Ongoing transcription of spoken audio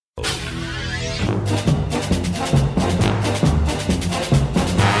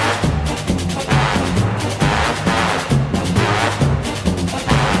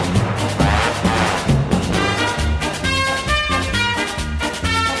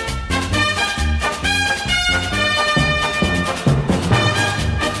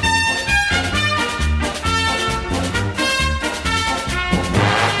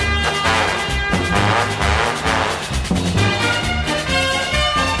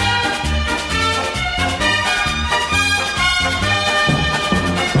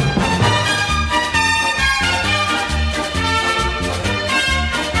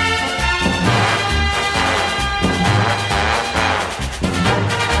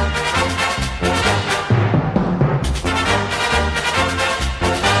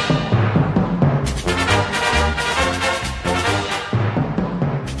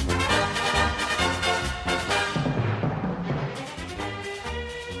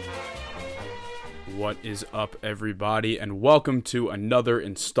What is up, everybody, and welcome to another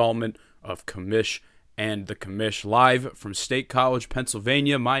installment of Commish and the Commish, live from State College,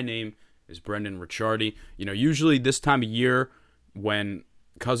 Pennsylvania. My name is Brendan Ricciardi. Usually this time of year when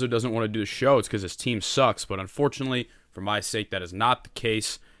Cuzzo doesn't want to do the show, it's because his team sucks, but unfortunately, for my sake, that is not the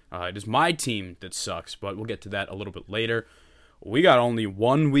case. It is my team that sucks, but we'll get to that a little bit later. We got only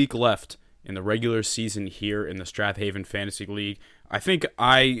 1 week left in the regular season here in the Strathaven Fantasy League. I think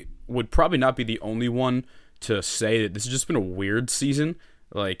I would probably not be the only one to say that this has just been a weird season.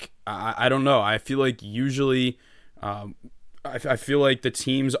 I don't know. I feel like usually I feel like the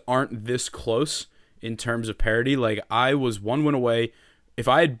teams aren't this close in terms of parity. I was 1 win away. If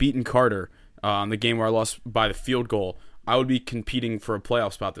I had beaten Carter on the game where I lost by the field goal, I would be competing for a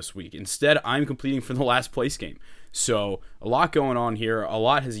playoff spot this week. Instead, I'm competing for the last place game. So a lot going on here. A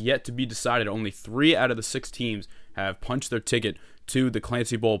lot has yet to be decided. Only 3 out of the 6 teams have punched their ticket to the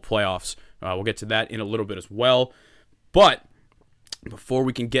Clancy Bowl playoffs. We'll get to that in a little bit as well. But before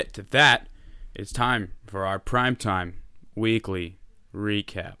we can get to that, it's time for our primetime weekly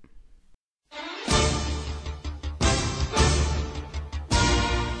recap.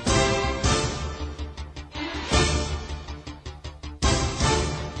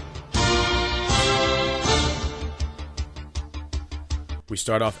 We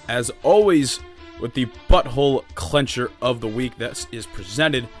start off, as always, with the butthole clencher of the week that is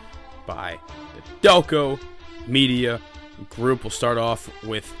presented by the Delco Media Group. We'll start off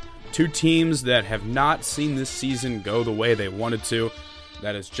with 2 teams that have not seen this season go the way they wanted to.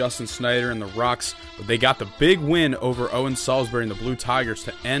 That is Justin Snyder and the Rocks, but they got the big win over Owen Salisbury and the Blue Tigers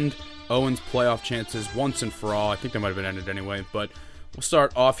to end Owen's playoff chances once and for all. I think they might have been ended anyway, but we'll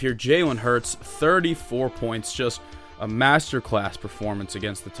start off here. Jalen Hurts, 34 points, just a masterclass performance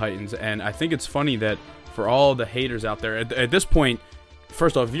against the Titans. And I think it's funny that for all the haters out there, at this point,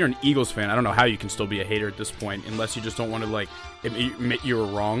 first off, if you're an Eagles fan, I don't know how you can still be a hater at this point, unless you just don't want to admit you were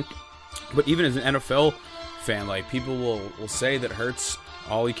wrong. But even as an NFL fan, people will say that Hurts,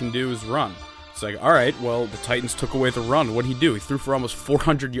 all he can do is run. It's all right, well, the Titans took away the run. What did he do? He threw for almost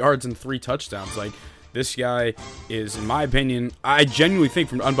 400 yards and 3 touchdowns. This guy is, in my opinion, I genuinely think,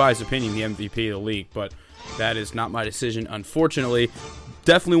 from unbiased opinion, the MVP of the league, but that is not my decision, unfortunately.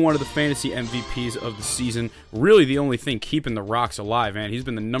 Definitely one of the fantasy MVPs of the season. Really the only thing keeping the Rocks alive, man. He's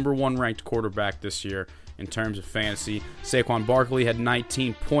been the number 1 ranked quarterback this year in terms of fantasy. Saquon Barkley had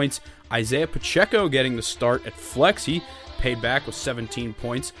 19 points. Isaiah Pacheco getting the start at flex. He paid back with 17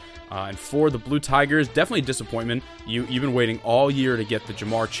 points. And for the Blue Tigers, definitely a disappointment. You've been waiting all year to get the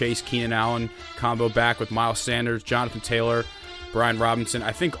Jamar Chase, Keenan Allen combo back with Miles Sanders, Jonathan Taylor, Brian Robinson.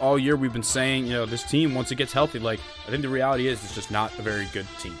 I think all year we've been saying, this team, once it gets healthy, I think the reality is it's just not a very good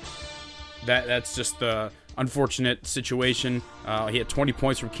team. That's just the unfortunate situation. He had 20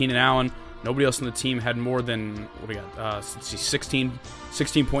 points from Keenan Allen. Nobody else on the team had more than,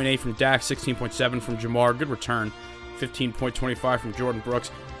 16.8 from Dak, 16.7 from Jamar. Good return. 15.25 from Jordan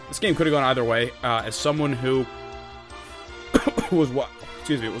Brooks. This game could have gone either way. As someone who was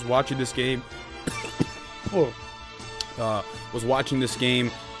watching this game, was watching this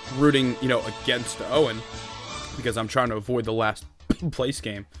game rooting, against Owen, because I'm trying to avoid the last place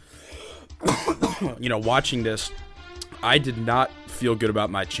game. Watching this, I did not feel good about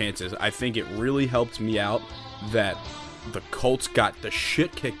my chances. I think it really helped me out that the Colts got the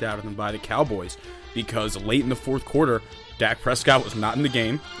shit kicked out of them by the Cowboys, because late in the fourth quarter, Dak Prescott was not in the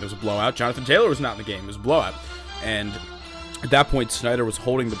game. It was a blowout. Jonathan Taylor was not in the game. It was a blowout. And at that point, Snyder was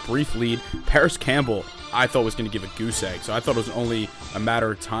holding the brief lead. Paris Campbell, I thought, was going to give a goose egg. So I thought it was only a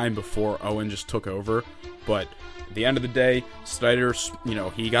matter of time before Owen just took over. But at the end of the day, Snyder,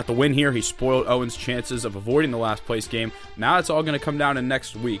 he got the win here. He spoiled Owen's chances of avoiding the last place game. Now it's all going to come down to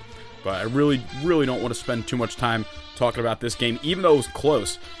next week. But I really, really don't want to spend too much time talking about this game, even though it was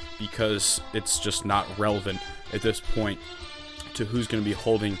close, because it's just not relevant at this point to who's going to be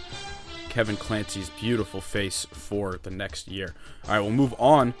holding Kevin Clancy's beautiful face for the next year. All right, we'll move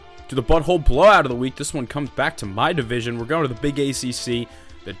on to the butthole blowout of the week. This one comes back to my division. We're going to the Big ACC.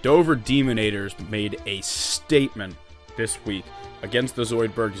 The Dover Demonators made a statement this week against the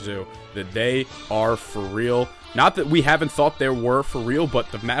Zoidberg Zoo that they are for real. Not that we haven't thought they were for real, but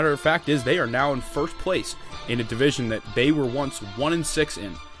the matter of fact is they are now in first place in a division that they were once 1-6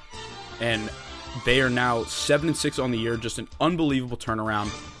 in. And they are now 7-6 on the year. Just an unbelievable turnaround.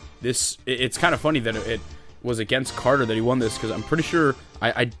 It's kind of funny that it was against Carter that he won this, because I'm pretty sure,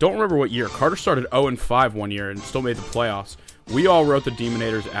 I don't remember what year. Carter started 0-5 one year and still made the playoffs. We all wrote the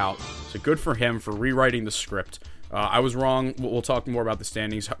Demonators out, so good for him for rewriting the script. I was wrong. We'll talk more about the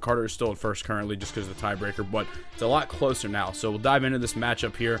standings. Carter is still in first currently just because of the tiebreaker, but it's a lot closer now. So we'll dive into this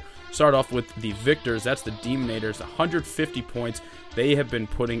matchup here. Start off with the victors. That's the Demonators, 150 points. They have been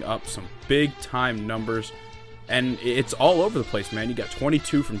putting up some big-time numbers, and it's all over the place, man. You got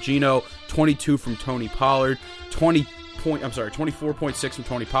 22 from Gino, 22 from Tony Pollard, 24.6 from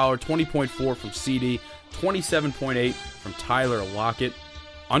Tony Pollard, 20.4 from CD, 27.8 from Tyler Lockett.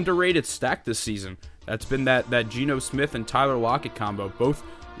 Underrated stack this season. That's been that Geno Smith and Tyler Lockett combo. Both,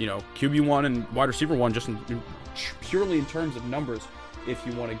 QB1 and wide receiver 1, just purely in terms of numbers, if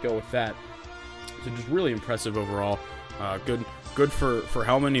you want to go with that. So just really impressive overall. Good for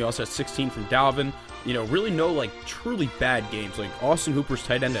Hellman. He also has 16 from Dalvin. Really no truly bad games. Like Austin Hooper's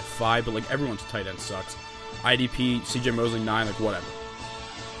tight end at 5, but everyone's tight end sucks. IDP, CJ Mosley 9, whatever.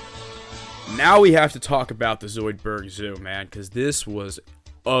 Now we have to talk about the Zoidberg Zoo, man, because this was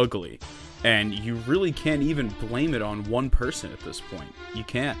ugly. And you really can't even blame it on one person at this point. You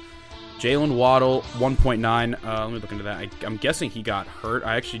can't. Jalen Waddle, 1.9. Let me look into that. I'm guessing he got hurt.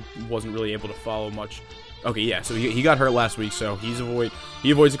 I actually wasn't really able to follow much. Okay, yeah, so he got hurt last week, so he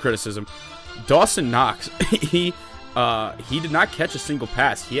avoids the criticism. Dawson Knox, he did not catch a single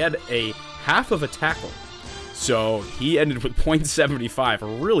pass. He had a half of a tackle. So he ended with .75,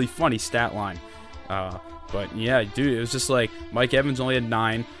 a really funny stat line. But yeah, dude, it was just Mike Evans only had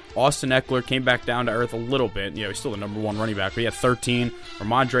 9. Austin Eckler came back down to earth a little bit. He's still the number 1 running back, but he had 13.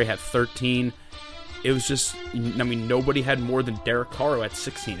 Ramondre had 13. It was just, nobody had more than Derek Carr at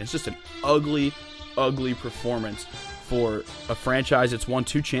 16. It's just an ugly, ugly performance for a franchise that's won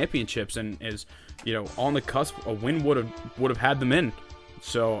 2 championships and is, on the cusp. A win would have had them in.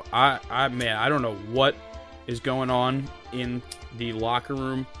 So I don't know what is going on in the locker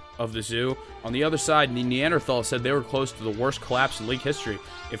room of the Zoo. On the other side, the Neanderthal said they were close to the worst collapse in league history.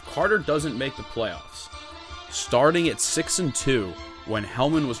 If Carter doesn't make the playoffs, starting at 6-2 when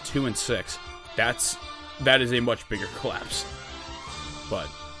Hellman was 2-6, that is a much bigger collapse. But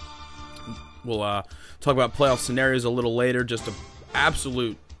we'll talk about playoff scenarios a little later. Just an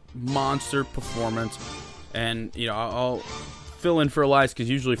absolute monster performance, and I'll fill in for Elias because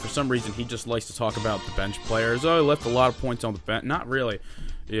usually for some reason he just likes to talk about the bench players. Oh, he left a lot of points on the bench. Not really.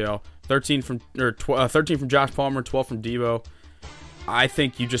 13 from Josh Palmer, 12 from Debo. I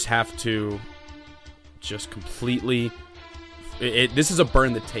think you just have to just completely. This is a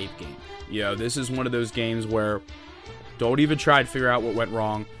burn the tape game. This is one of those games where don't even try to figure out what went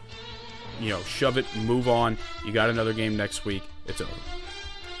wrong. Shove it, move on. You got another game next week. It's over.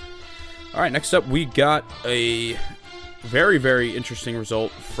 All right, next up we got a very, very interesting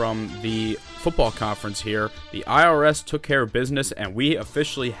result from the football conference here. The IRS took care of business, and we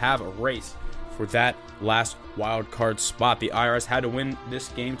officially have a race for that last wild card spot. The IRS had to win this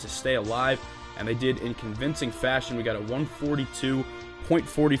game to stay alive, and they did in convincing fashion. We got a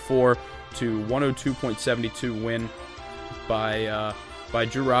 142.44 to 102.72 win by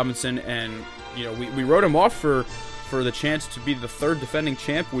Drew Robinson, and we wrote him off for the chance to be the 3rd defending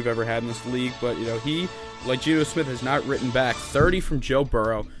champ we've ever had in this league, but he, like Geno Smith, has not written back. 30 from Joe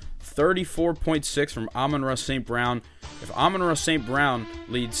Burrow, 34.6 from Amon-Ra St. Brown. If Amon-Ra St. Brown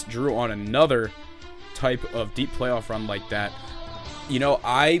leads Drew on another type of deep playoff run like that,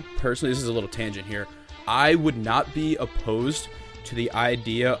 I personally, this is a little tangent here, I would not be opposed to the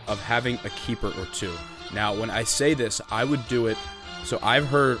idea of having a keeper or 2. Now, when I say this, I would do it. So I've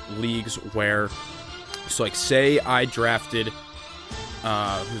heard leagues where, say I drafted, who's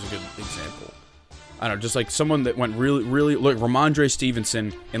a good example? I don't know, just someone that went really, really, look, Ramondre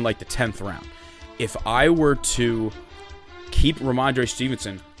Stevenson in the 10th round. If I were to keep Ramondre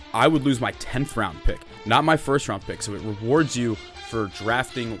Stevenson, I would lose my 10th round pick, not my 1st round pick. So it rewards you for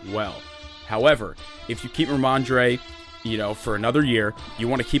drafting well. However, if you keep Ramondre, for another year, you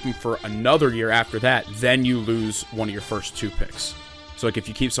want to keep him for another year after that, then you lose one of your first 2 picks. So if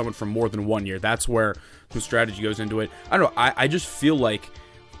you keep someone for more than 1 year, that's where the strategy goes into it. I don't know. I just feel like,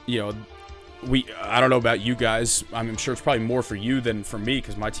 I don't know about you guys. I'm sure it's probably more for you than for me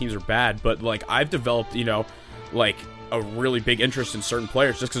because my teams are bad. But I've developed, a really big interest in certain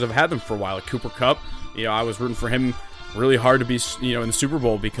players just because I've had them for a while. Like Cooper Kupp, I was rooting for him really hard to be, in the Super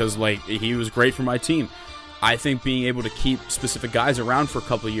Bowl because he was great for my team. I think being able to keep specific guys around for a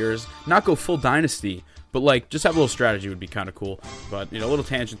couple of years, not go full dynasty, but just have a little strategy would be kind of cool. But a little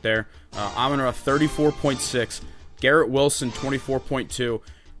tangent there. Amon-Ra 34.6, Garrett Wilson 24.2.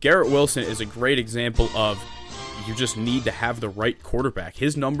 Garrett Wilson is a great example of you just need to have the right quarterback.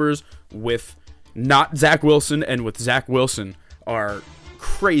 His numbers with not Zach Wilson and with Zach Wilson are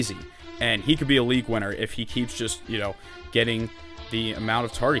crazy, and he could be a league winner if he keeps just getting the amount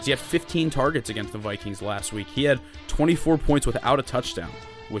of targets. He had 15 targets against the Vikings last week. He had 24 points without a touchdown,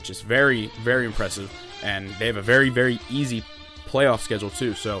 which is very, very impressive. And they have a very, very easy playoff schedule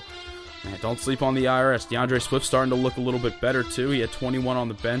too. So, man, don't sleep on the IRS. DeAndre Swift starting to look a little bit better too. He had 21 on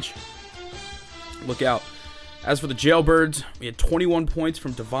the bench. Look out. As for the Jailbirds, we had 21 points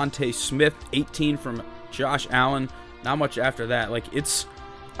from Devontae Smith, 18 from Josh Allen. Not much after that. Like, it's...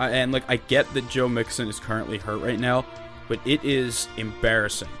 and, like, I get that Joe Mixon is currently hurt right now, but it is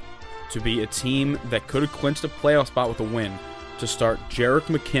embarrassing to be a team that could have clinched a playoff spot with a win to start Jerick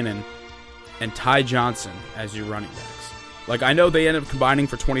McKinnon and Ty Johnson as your running backs. Like, I know they ended up combining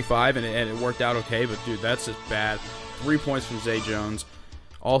for 25, and it worked out okay, but, dude, that's just bad. 3 points from Zay Jones,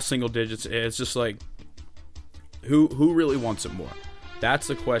 all single digits. It's just like, who really wants it more? That's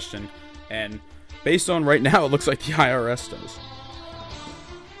the question, and based on right now, it looks like the IRS does.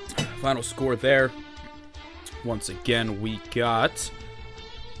 Final score there. Once again, we got...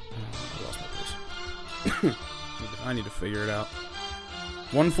 I lost my place. I need to figure it out.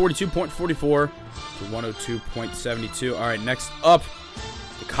 142.44 to 102.72. All right, next up,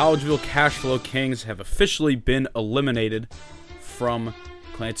 the Collegeville Cashflow Kings have officially been eliminated from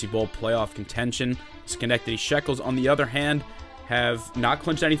Clancy Bowl playoff contention. Schenectady Shekels, on the other hand, have not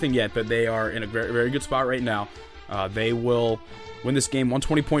clinched anything yet, but they are in a very, very good spot right now. They will win this game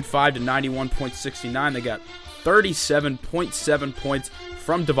 120.5 to 91.69. They got 37.7 points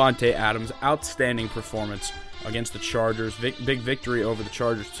from Devontae Adams. Outstanding performance against the Chargers. Big victory over the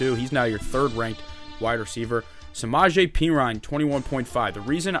Chargers, too. He's now your third-ranked wide receiver. Samaje Perine, 21.5. The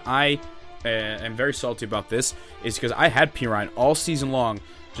reason I am very salty about this is because I had Perine all season long,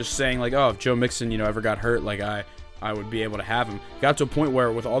 just saying, like, oh, if Joe Mixon, ever got hurt, like, I would be able to have him. Got to a point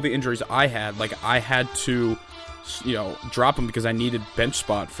where, with all the injuries I had, like, I had to, drop him because I needed bench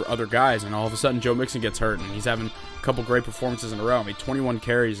spot for other guys, and all of a sudden Joe Mixon gets hurt, and he's having a couple great performances in a row. I mean, 21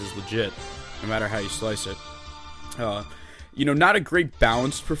 carries is legit, no matter how you slice it. Not a great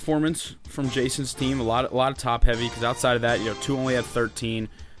balanced performance from Jason's team. A lot of top heavy, because outside of that, two only had 13.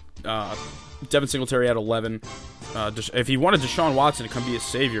 Devin Singletary had 11. If he wanted Deshaun Watson to come be his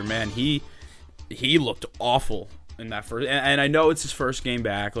savior, man, he looked awful in that first. And I know it's his first game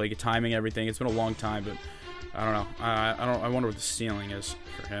back, like timing, everything. It's been a long time, but I don't know. I wonder what the ceiling is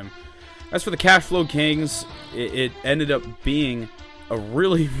for him. As for the Cashflow Kings, it ended up being a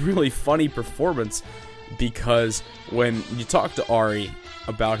really, really funny performance, because when you talk to Ari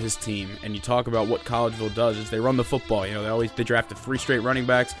about his team and you talk about what Collegeville does, is they run the football. They drafted 3 straight running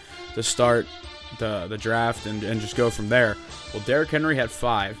backs to start the draft and just go from there. Well, Derrick Henry had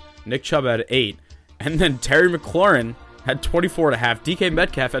 5, Nick Chubb had 8, and then Terry McLaurin had 24.5. DK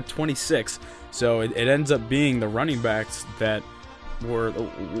Metcalf had 26. So it ends up being the running backs that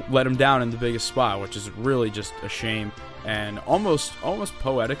let him down in the biggest spot, which is really just a shame and almost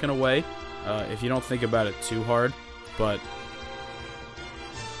poetic in a way, if you don't think about it too hard. But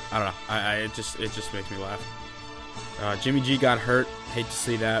I don't know. It just makes me laugh. Jimmy G got hurt. Hate to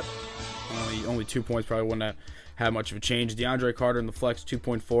see that. Only 2 points, probably wouldn't have had much of a change. DeAndre Carter in the flex,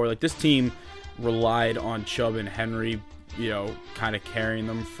 2.4. Like, this team relied on Chubb and Henry, kind of carrying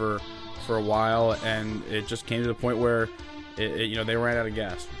them for a while, and it just came to the point where they ran out of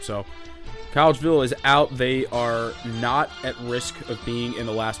gas. So Collegeville is out. They are not at risk of being in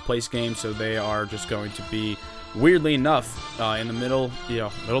the last place game, so they are just going to be, weirdly enough, in the middle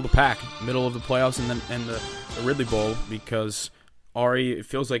of the pack, middle of the playoffs, and the Ridley Bowl, because Ari, it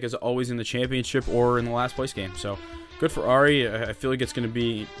feels like, is always in the championship or in the last place game. So good for Ari. I feel like it's going to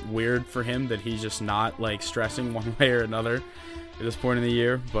be weird for him that he's just not, like, stressing one way or another at this point in the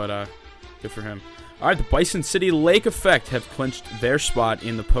year, but good for him. All right, the Bison City Lake Effect have clinched their spot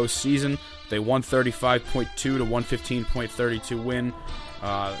in the postseason. They won 135.2 to 115.32 win,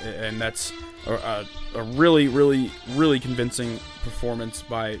 and that's a really, really, really convincing performance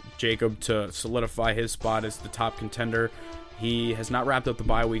by Jacob to solidify his spot as the top contender. He has not wrapped up the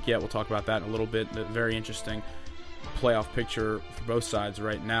bye week yet. We'll talk about that in a little bit. A very interesting playoff picture for both sides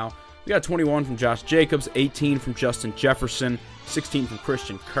right now. We got 21 from Josh Jacobs, 18 from Justin Jefferson, 16 from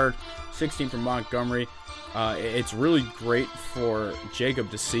Christian Kirk, 16 from Montgomery. It's really great for Jacob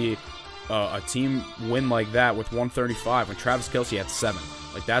to see a team win like that with 135 when Travis Kelce had 7.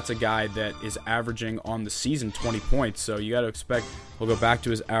 Like, that's a guy that is averaging on the season 20 points, so you got to expect he'll go back to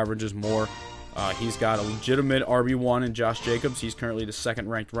his averages more. He's got a legitimate RB1 in Josh Jacobs. He's currently the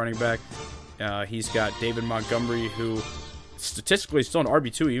second-ranked running back. He's got David Montgomery, who statistically is still an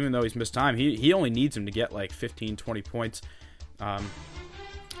RB2, even though he's missed time. He only needs him to get like 15, 20 points.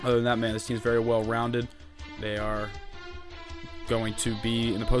 Other than that, man, this team's very well-rounded. They are going to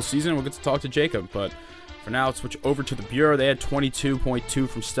be in the postseason. We'll get to talk to Jacob, but for now, let's switch over to the Bureau. They had 22.2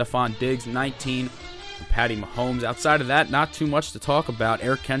 from Stephon Diggs, 19 from Patty Mahomes. Outside of that, not too much to talk about.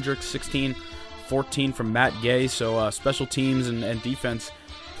 Eric Kendricks, 16, 14 from Matt Gay. So special teams and defense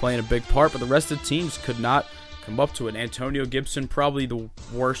playing a big part, but the rest of the teams could not come up to it. Antonio Gibson, probably the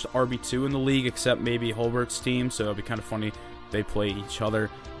worst RB2 in the league, except maybe Holbert's team, so it'll be kind of funny they play each other.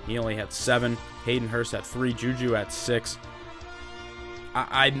 He only had 7. Hayden Hurst had 3. Juju had 6.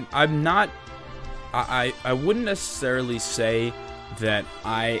 I'm not... I wouldn't necessarily say that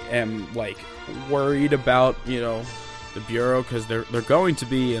I am like worried about the Bureau, because they're going to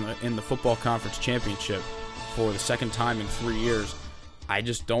be in the Football Conference Championship for the second time in 3 years. I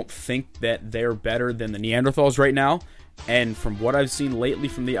just don't think that they're better than the Neanderthals right now, and from what I've seen lately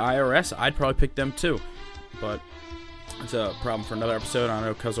from the IRS, I'd probably pick them too. But it's a problem for another episode. I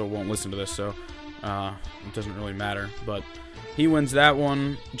know Cuzzo won't listen to this, so it doesn't really matter. But he wins that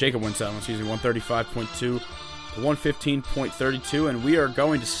one. Jacob wins that one, 135.2 to 115.32. And we are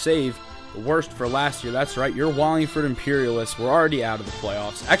going to save the worst for last year. That's right, your Wallingford Imperialists were already out of the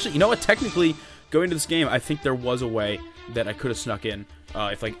playoffs. Actually, you know what? Technically, going into this game, I think there was a way that I could have snuck in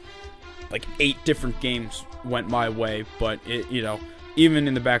if like 8 different games went my way. But even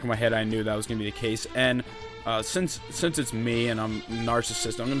in the back of my head, I knew that was going to be the case. And since it's me and I'm a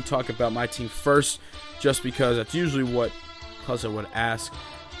narcissist, I'm going to talk about my team first, just because that's usually what Cuzzo would ask.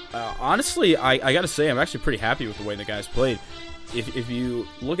 Honestly, I got to say, I'm actually pretty happy with the way the guys played. If you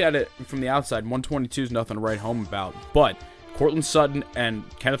look at it from the outside, 122 is nothing to write home about. But Cortland Sutton and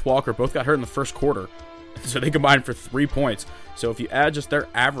Kenneth Walker both got hurt in the first quarter, so they combined for 3 points. So if you add just their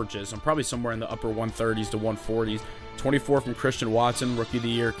averages, I'm probably somewhere in the upper 130s to 140s. 24 from Christian Watson, Rookie of the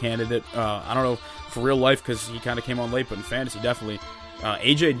Year candidate. I don't know for real life because he kind of came on late, but in fantasy, definitely.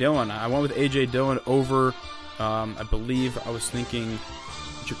 A.J. Dillon. I went with A.J. Dillon over, I believe I was thinking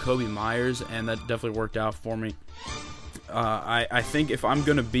Jacoby Myers, and that definitely worked out for me. I think if I'm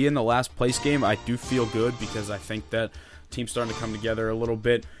going to be in the last place game, I do feel good because I think that team's starting to come together a little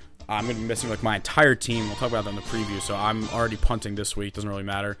bit. I'm going to be missing my entire team. We'll talk about that in the preview, so I'm already punting this week. Doesn't really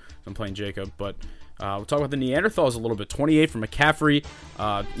matter. I'm playing Jacob, but we'll talk about the Neanderthals a little bit. 28 from McCaffrey.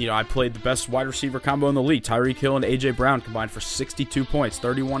 I played the best wide receiver combo in the league. Tyreek Hill and A.J. Brown combined for 62 points,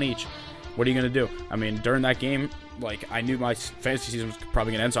 31 each. What are you going to do? I mean, during that game, I knew my fantasy season was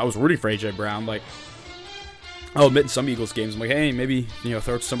probably going to end, so I was rooting for A.J. Brown. I'll admit in some Eagles games, I'm like, hey, maybe, throw it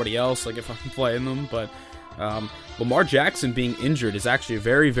to somebody else, if I'm playing them. But Lamar Jackson being injured is actually a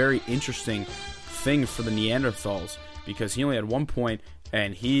very, very interesting thing for the Neanderthals, because he only had 1 point,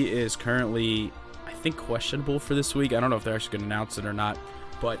 and he is currently, I think, questionable for this week. I don't know if they're actually going to announce it or not.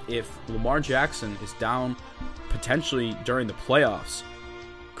 But if Lamar Jackson is down potentially during the playoffs,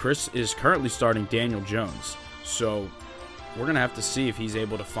 Chris is currently starting Daniel Jones. So we're going to have to see if he's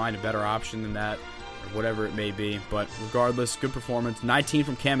able to find a better option than that, or whatever it may be. But regardless, good performance. 19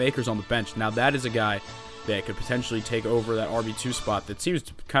 from Cam Akers on the bench. Now that is a guy that could potentially take over that RB2 spot that seems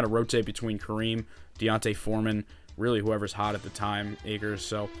to kind of rotate between Kareem, Deontay Foreman, really whoever's hot at the time, Akers.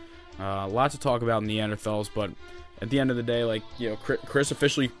 So a lot to talk about in the Neanderthals, but at the end of the day, Chris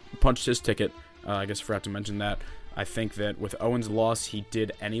officially punched his ticket. I guess I forgot to mention that. I think that with Owen's loss, he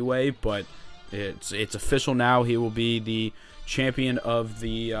did anyway, but it's official now. He will be the champion of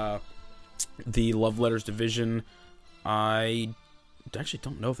the Love Letters division. I actually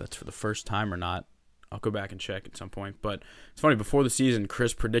don't know if that's for the first time or not. I'll go back and check at some point. But it's funny, before the season,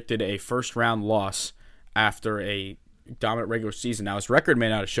 Chris predicted a first-round loss after a dominant regular season. Now, his record may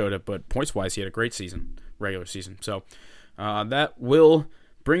not have showed it, but points-wise, he had a great season, regular season. So that will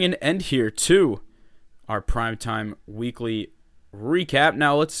bring an end here to our primetime weekly recap.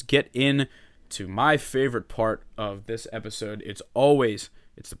 Now, let's get into my favorite part of this episode. It's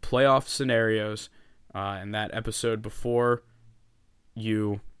the playoff scenarios, and that episode before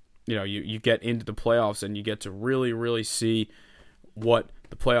you get into the playoffs and you get to really, really see what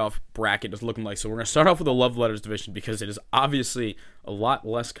the playoff bracket is looking like. So we're going to start off with the Love Letters division because it is obviously a lot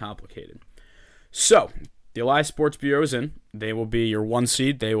less complicated. So the Elias Sports Bureau is in. They will be your 1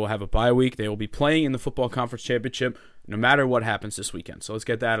 seed. They will have a bye week. They will be playing in the Football Conference Championship no matter what happens this weekend. So let's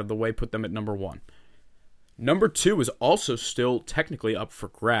get that out of the way, put them at number 1. Number 2 is also still technically up for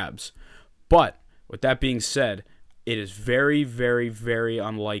grabs. But with that being said, it is very, very, very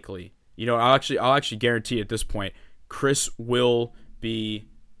unlikely. I'll actually guarantee at this point, Chris will be.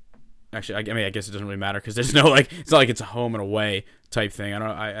 Actually, I guess it doesn't really matter because there's no it's not like it's a home and away type thing.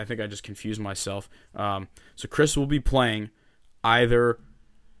 I think I just confused myself. So Chris will be playing either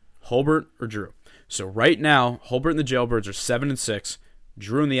Holbert or Drew. So right now, Holbert and the Jailbirds are 7-6.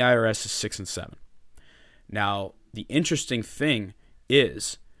 Drew and the IRS is 6-7. Now, the interesting thing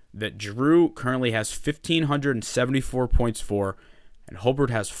is that Drew currently has 1,574 points for, and Holbert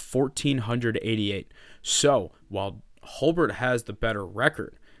has 1,488. So, while Holbert has the better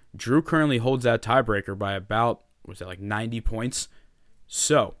record, Drew currently holds that tiebreaker by about, 90 points?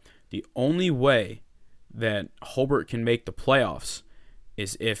 So, the only way that Holbert can make the playoffs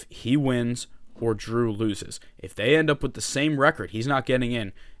is if he wins or Drew loses. If they end up with the same record, he's not getting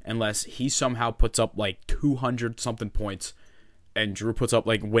in unless he somehow puts up 200-something points and Drew puts up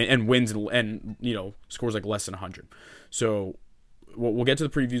wins and scores less than 100. So we'll get to the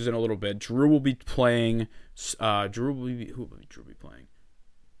previews in a little bit. Drew will be playing. Who will Drew be playing?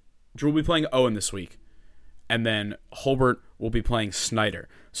 Drew will be playing Owen this week, and then Holbert will be playing Snyder.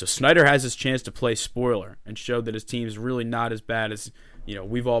 So Snyder has his chance to play spoiler and show that his team is really not as bad as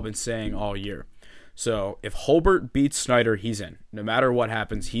we've all been saying all year. So if Holbert beats Snyder, he's in. No matter what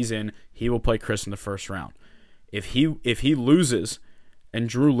happens, he's in. He will play Chris in the first round. If he loses and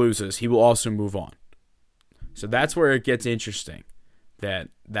Drew loses, he will also move on. So that's where it gets interesting that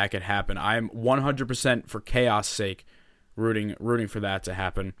could happen. I'm 100% for chaos' sake rooting for that to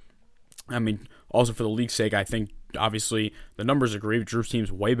happen. I mean, also for the league's sake, I think obviously the numbers agree. Drew's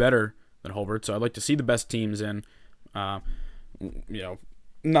team's way better than Holbert, so I'd like to see the best teams in. I'm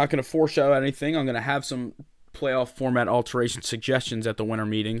not going to foreshadow anything. I'm going to have some playoff format alteration suggestions at the winter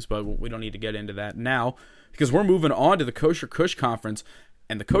meetings, but we don't need to get into that now because we're moving on to the Kosher Kush Conference,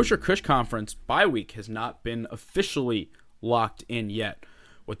 and the Kosher Kush Conference bye week has not been officially locked in yet.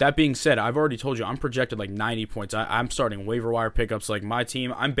 With that being said, I've already told you I'm projected 90 points. I'm starting waiver wire pickups my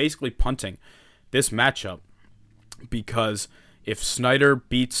team. I'm basically punting this matchup because if who's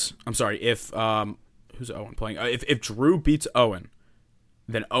Owen playing? If Drew beats Owen,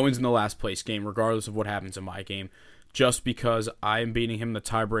 then Owen's in the last place game, regardless of what happens in my game, just because I am beating him in the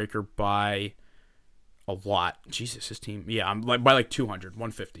tiebreaker by a lot. Jesus, his team. Yeah, I'm by 200,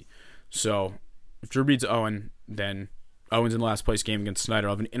 150. So if Drew beats Owen, then Owen's in the last place game against Snyder.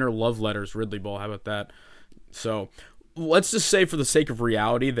 I'll have an inner love letters Ridley Bowl. How about that? So let's just say for the sake of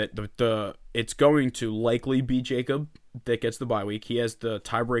reality that it's going to likely be Jacob that gets the bye week. He has the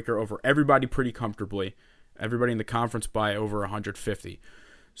tiebreaker over everybody pretty comfortably. Everybody in the conference by over 150.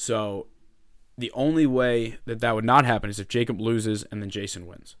 So the only way that would not happen is if Jacob loses and then Jason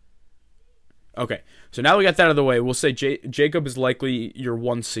wins. Okay, so now we got that out of the way. We'll say Jacob is likely your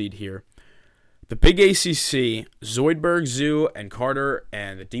 1 seed here. The Big ACC, Zoidberg, Zoo, and Carter,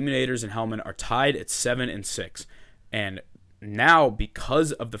 and the Demonators and Hellman are tied at 7-6. And now,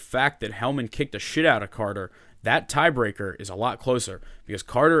 because of the fact that Hellman kicked the shit out of Carter, that tiebreaker is a lot closer because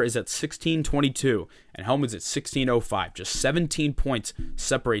Carter is at 16-22 and Hellman's at 16-05. Just 17 points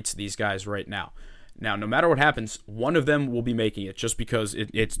separates these guys right now. Now, no matter what happens, one of them will be making it just because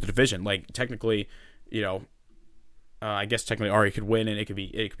it's the division. Technically, I guess technically Ari could win and it could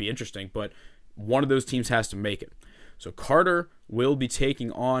be interesting, but one of those teams has to make it. So Carter will be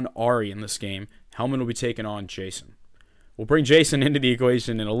taking on Ari in this game. Hellman will be taking on Jason. We'll bring Jason into the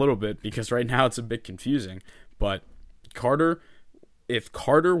equation in a little bit because right now it's a bit confusing. But if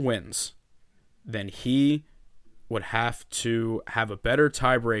Carter wins, then he would have to have a better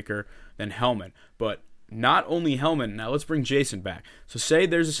tiebreaker than Hellman. But not only Hellman, now let's bring Jason back. So say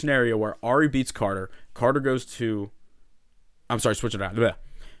there's a scenario where Ari beats Carter. Switch it out.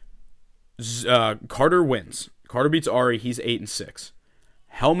 Carter wins. Carter beats Ari. He's 8-6.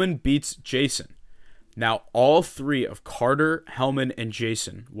 Hellman beats Jason. Now, all three of Carter, Hellman, and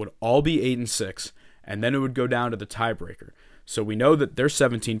Jason would all be 8-6, and then it would go down to the tiebreaker. So we know that they're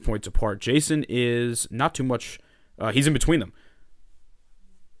 17 points apart. Jason is not too much. He's in between them.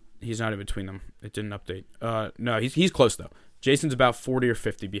 He's not in between them. It didn't update. No, he's close, though. Jason's about 40 or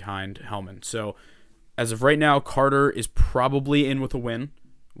 50 behind Hellman. So as of right now, Carter is probably in with a win.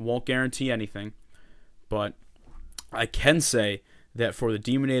 Won't guarantee anything. But I can say that for the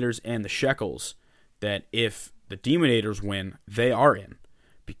Demonators and the Shekels, that if the Demonators win, they are in.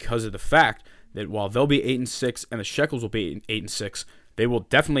 Because of the fact that while they'll be 8-6 and the Shekels will be 8-6, they will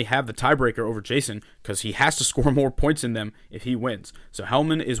definitely have the tiebreaker over Jason because he has to score more points in them if he wins. So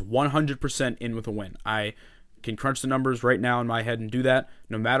Hellman is 100% in with a win. I can crunch the numbers right now in my head and do that.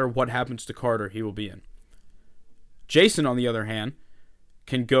 No matter what happens to Carter, he will be in. Jason, on the other hand,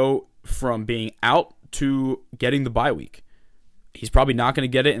 can go from being out to getting the bye week. He's probably not going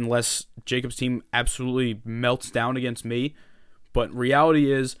to get it unless Jacob's team absolutely melts down against me. But reality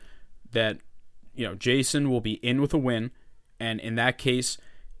is that, Jason will be in with a win. And in that case,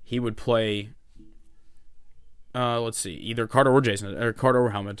 he would play, either Carter or Jason, or Carter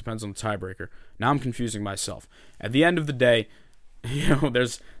or Hellman. It depends on the tiebreaker. Now I'm confusing myself. At the end of the day,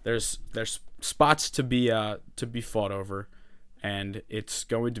 there's spots to be fought over, and it's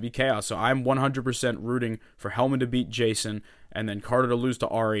going to be chaos. So I'm 100% rooting for Hellman to beat Jason, and then Carter to lose to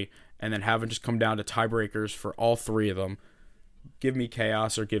Ari, and then have it just come down to tiebreakers for all three of them. Give me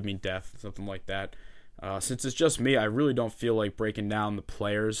chaos or give me death, something like that. Since it's just me, I really don't feel like breaking down the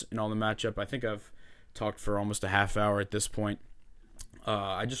players in all the matchup. I think I've talked for almost a half hour at this point.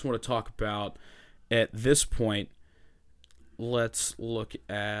 I just want to talk about, at this point, let's look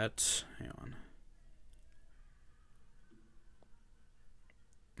at, hang on.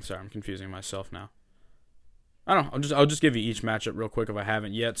 Sorry, I'm confusing myself now. I don't know. I'll just give you each matchup real quick if I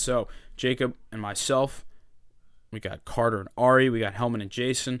haven't yet. So, Jacob and myself, we got Carter and Ari, we got Hellman and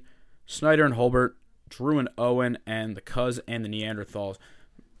Jason, Snyder and Holbert, Drew and Owen, and the Cuz and the Neanderthals.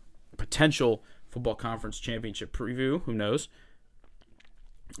 Potential football conference championship preview, who knows?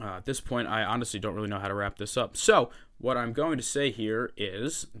 At this point, I honestly don't really know how to wrap this up. So, what I'm going to say here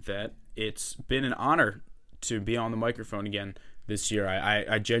is that it's been an honor to be on the microphone again this year.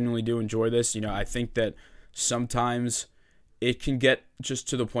 I genuinely do enjoy this. I think that sometimes it can get just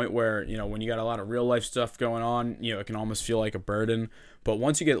to the point where, when you got a lot of real life stuff going on, it can almost feel like a burden. But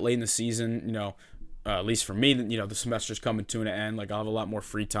once you get late in the season, at least for me, the semester's coming to an end. Like, I'll have a lot more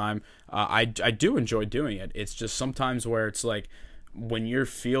free time. I do enjoy doing it. It's just sometimes where it's like, when your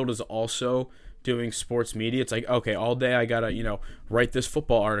field is also doing sports media, it's like, okay, all day I gotta, write this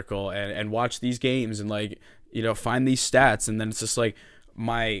football article and watch these games and find these stats. And then it's just like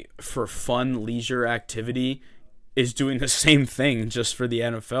my, for fun leisure activity, is doing the same thing just for the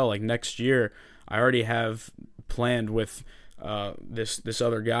NFL. Like, next year, I already have planned with this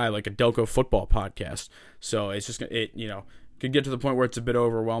other guy, like a Delco football podcast. So it's just, could get to the point where it's a bit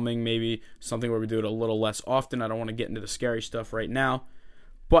overwhelming, maybe something where we do it a little less often. I don't want to get into the scary stuff right now.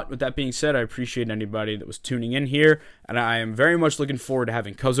 But with that being said, I appreciate anybody that was tuning in here, and I am very much looking forward to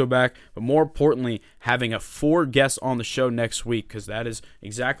having Cuzzo back, but more importantly, having 4 guests on the show next week, because that is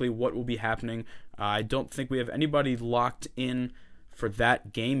exactly what will be happening. I don't think we have anybody locked in for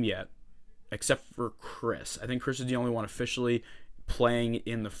that game yet, except for Chris. I think Chris is the only one officially playing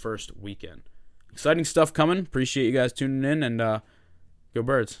in the first weekend. Exciting stuff coming. Appreciate you guys tuning in, and go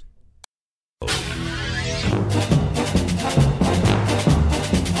Birds.